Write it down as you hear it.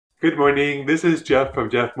Good morning, this is Geoff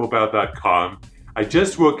from geoffmobile.com. I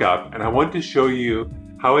just woke up and I want to show you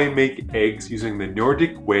how I make eggs using the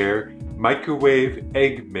Nordic Ware Microwaved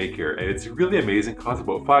Egg Maker. And it's really amazing, it costs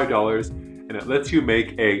about $5 and it lets you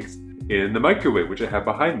make eggs in the microwave, which I have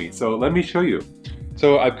behind me. So let me show you.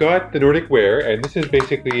 So I've got the Nordic Ware, and this is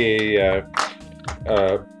basically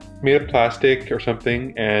made of plastic or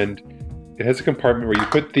something, and it has a compartment where you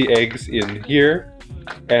put the eggs in here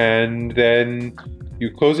and then you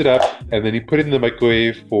close it up and then you put it in the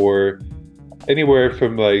microwave for anywhere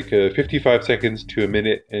from like 55 seconds to a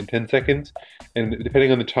minute and 10 seconds, and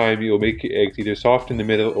depending on the time you'll make your eggs either soft in the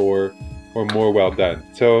middle or more well done.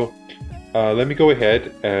 So let me go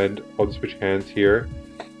ahead and I'll just switch hands here.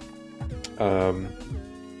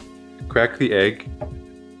 Crack the egg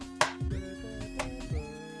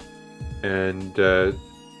and the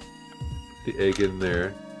egg in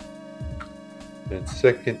there, and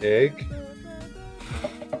second egg,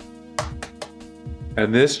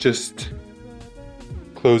 and this just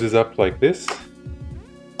closes up like this.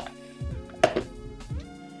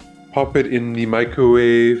 Pop it in the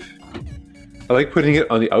microwave. I like putting it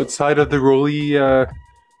on the outside of the rolly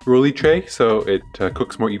tray so it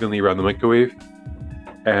cooks more evenly around the microwave.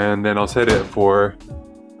 And then I'll set it for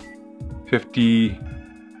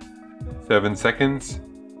 57 seconds.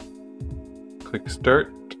 Click start.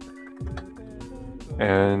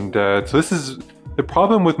 And so this is the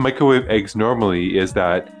problem with microwave eggs normally, is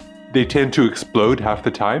that they tend to explode half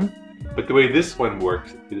the time. But the way this one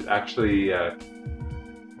works is actually,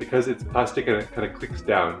 because it's plastic and it kind of clicks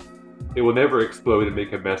down, it will never explode and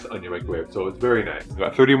make a mess on your microwave. So it's very nice. We've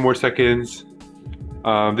got 30 more seconds.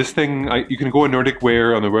 This thing, you can go on Nordic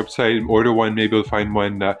Ware on the website and order one, maybe you'll find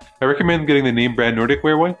one. I recommend getting the name brand Nordic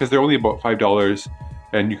Ware one because they're only about $5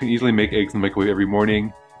 and you can easily make eggs in the microwave every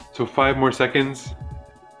morning. So 5 more seconds.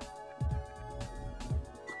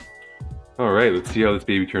 Alright, let's see how this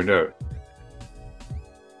baby turned out.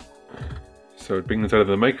 So bring this out of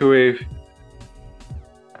the microwave.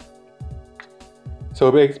 So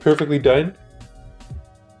the egg's perfectly done.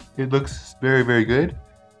 It looks very, very good.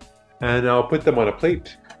 And I'll put them on a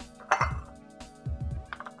plate.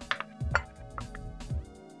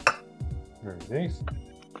 Very nice.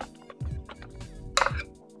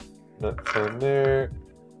 Nuts on there.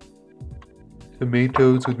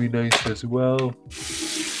 Tomatoes would be nice as well.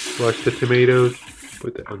 Wash the tomatoes,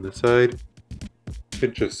 put that on the side.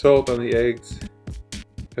 Pinch of salt on the eggs.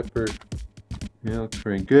 Pepper. Yeah, looks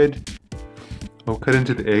very good. I'll cut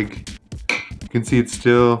into the egg. You can see it's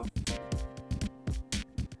still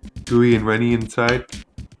gooey and runny inside.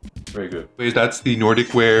 Very good. That's the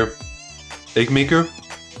Nordic Ware Egg Maker.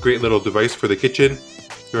 Great little device for the kitchen.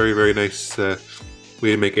 Very, very nice way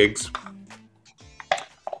to make eggs.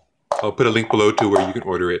 I'll put a link below to where you can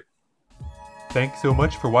order it. Thanks so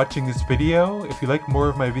much for watching this video. If you like more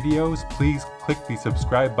of my videos, please click the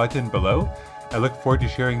subscribe button below. I look forward to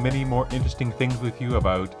sharing many more interesting things with you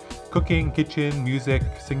about cooking, kitchen, music,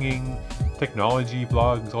 singing, technology,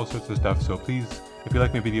 vlogs, all sorts of stuff. So please, if you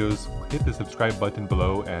like my videos, hit the subscribe button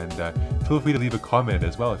below, and feel free to leave a comment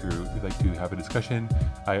as well if you'd like to have a discussion.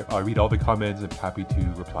 I read all the comments and I'm happy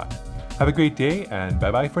to reply. Have a great day, and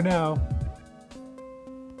bye-bye for now.